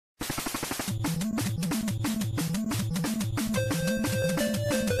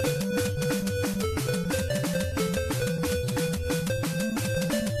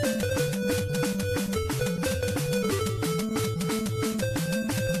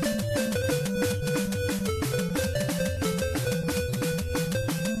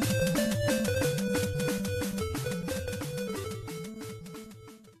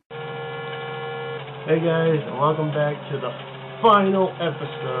Hey guys, and welcome back to the final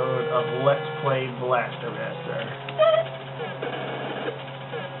episode of Let's Play Blaster Master.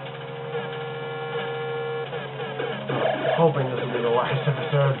 I'm hoping this will be the last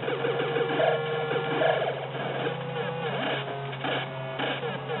episode.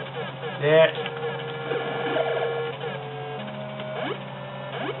 Yeah.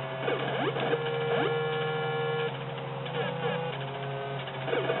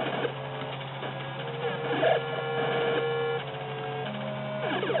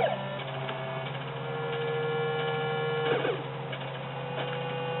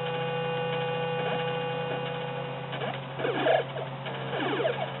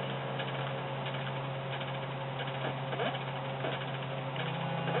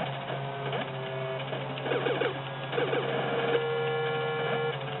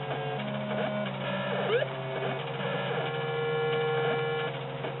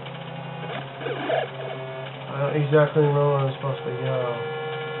 I don't exactly know where I'm supposed to go.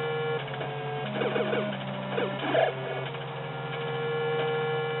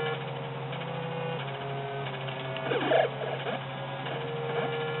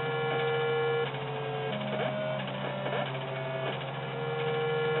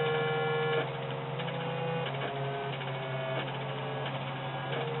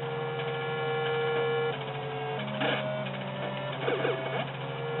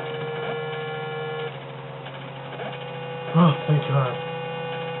 Oh, thank God.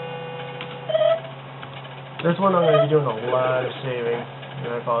 This one I'm going to be doing a lot of saving,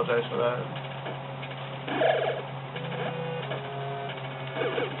 and I apologize for that.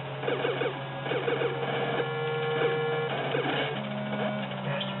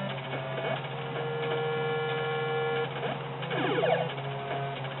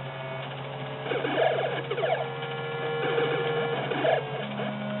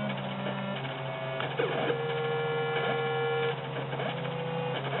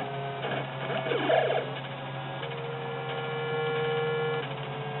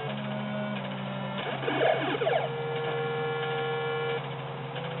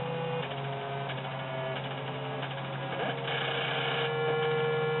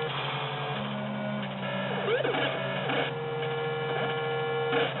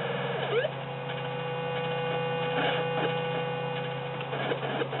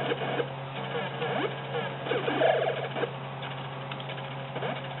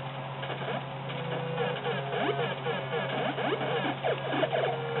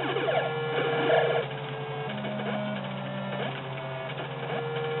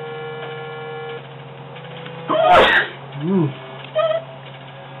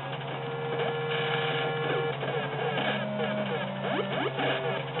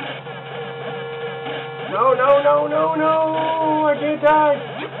 No, no, no, no, no! I can't die!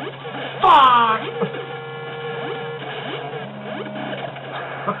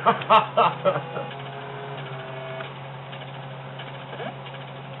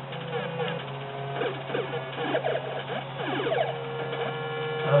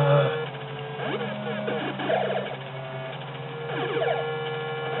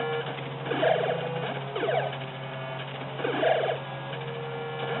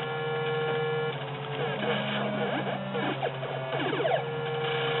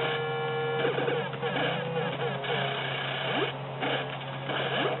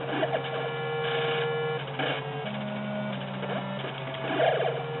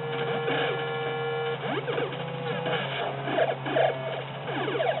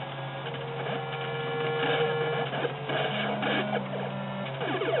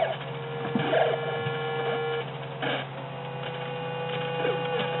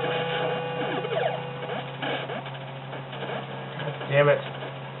 Damn it.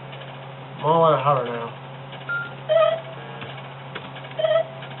 I'm all out of hover now.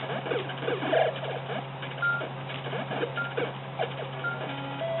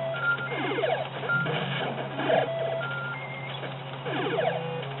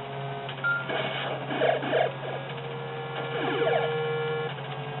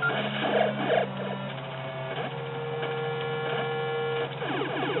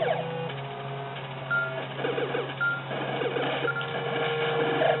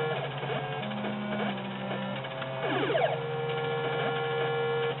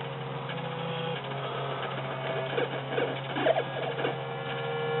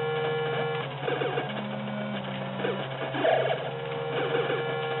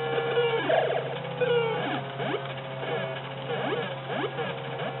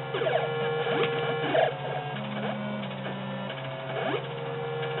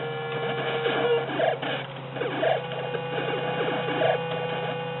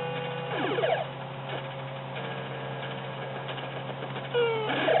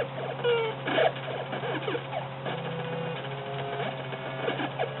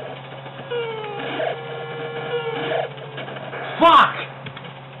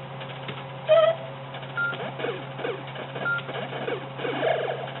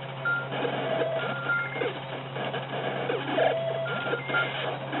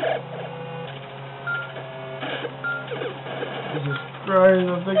 Christ,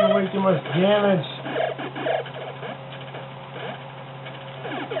 I'm taking way too much damage.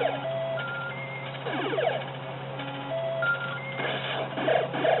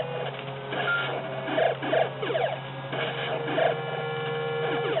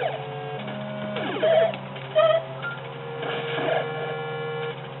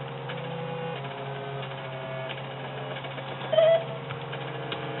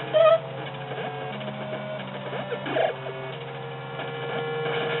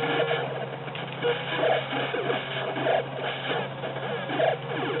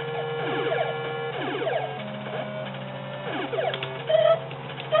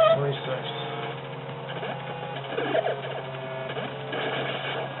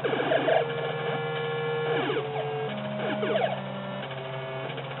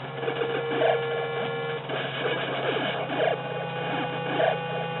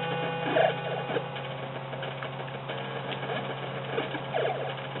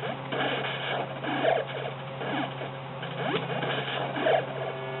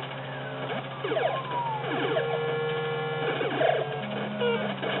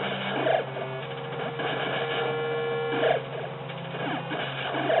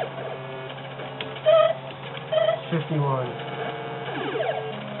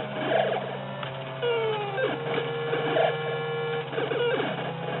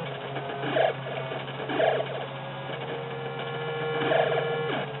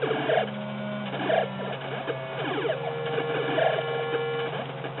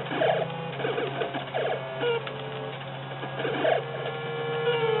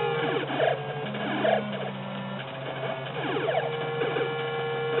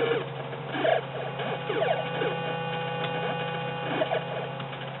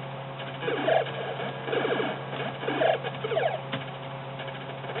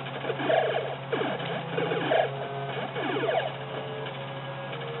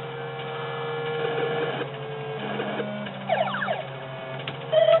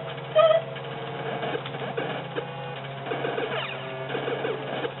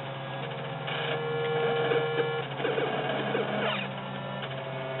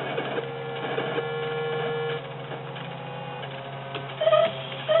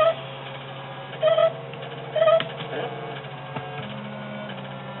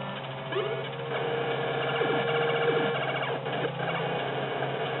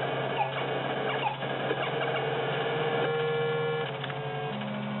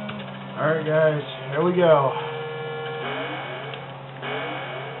 Alright guys, here we go.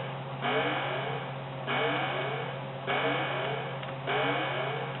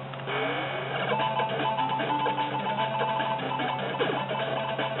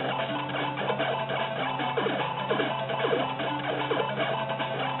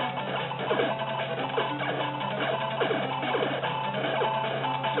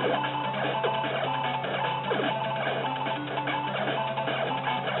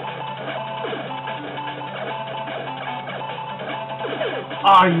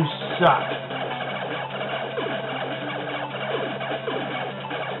 Ah, you suck.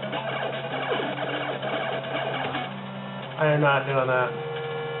 I am not doing that.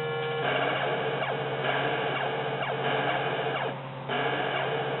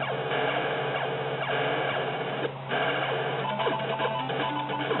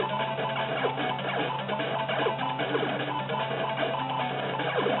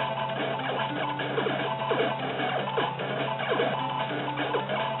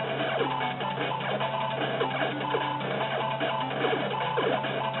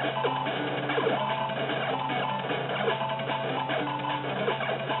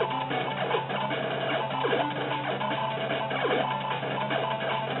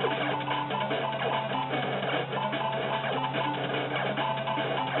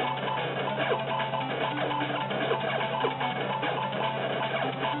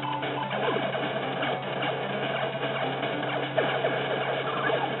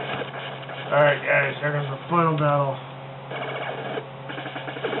 Alright guys, here comes the final battle.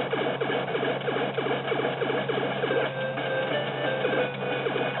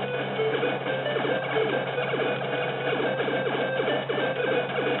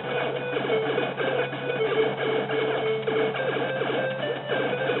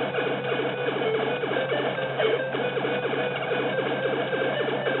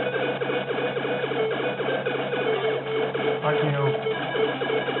 Fuck you.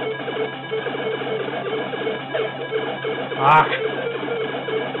 Fuck.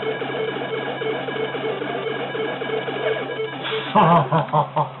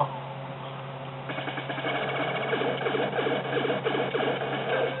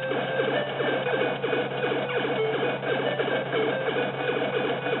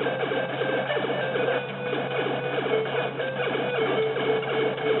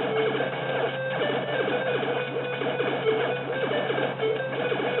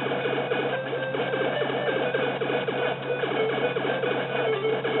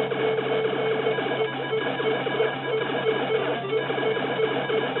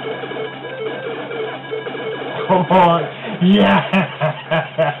 come on. Yes!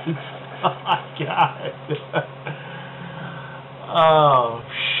 Oh my god. Oh,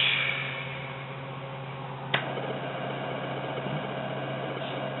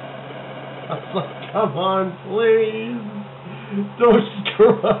 I was like, come on, please. Don't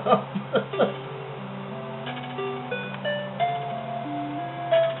screw up.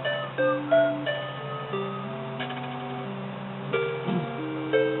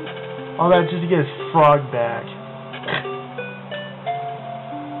 All that just to get his frog back.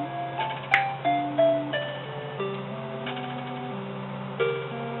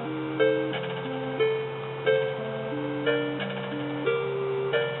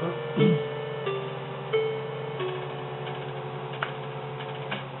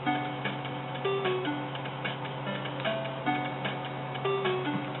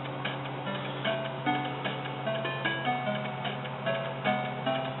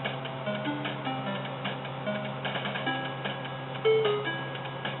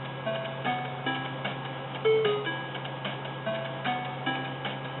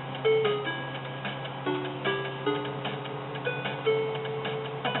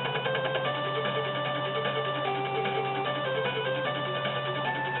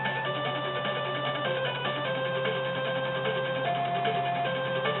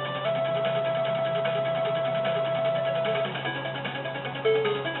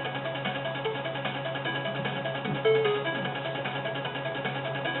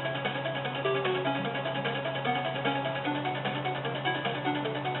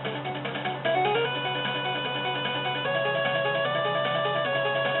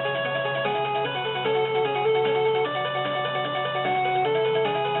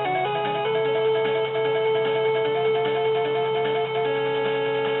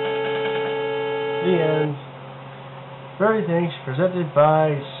 The end. Very thanks, presented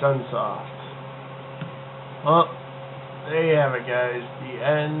by Sunsoft. Well, there you have it, guys. The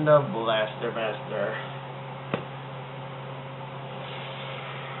end of Blaster Master.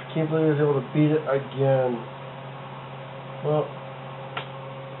 Can't believe I was able to beat it again. Well,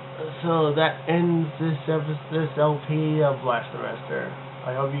 so that ends this LP of Blaster Master.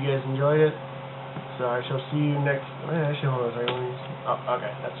 I hope you guys enjoyed it. So I shall see you next. Actually, hold on a second. Oh,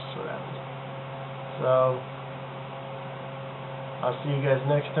 okay, that's what happened. So I'll see you guys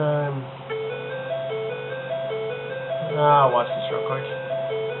next time. I'll watch this real quick.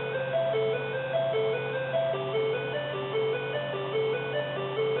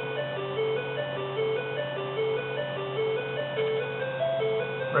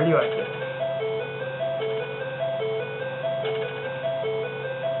 Radioactive.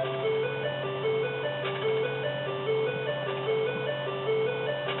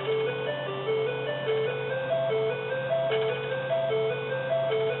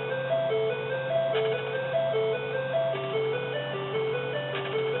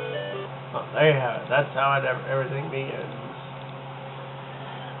 There you have it. That's how everything begins.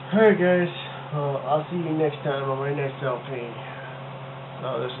 Alright guys, I'll see you next time on my next LP.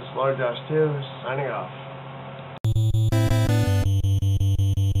 So this is Lord Josh 2, signing off.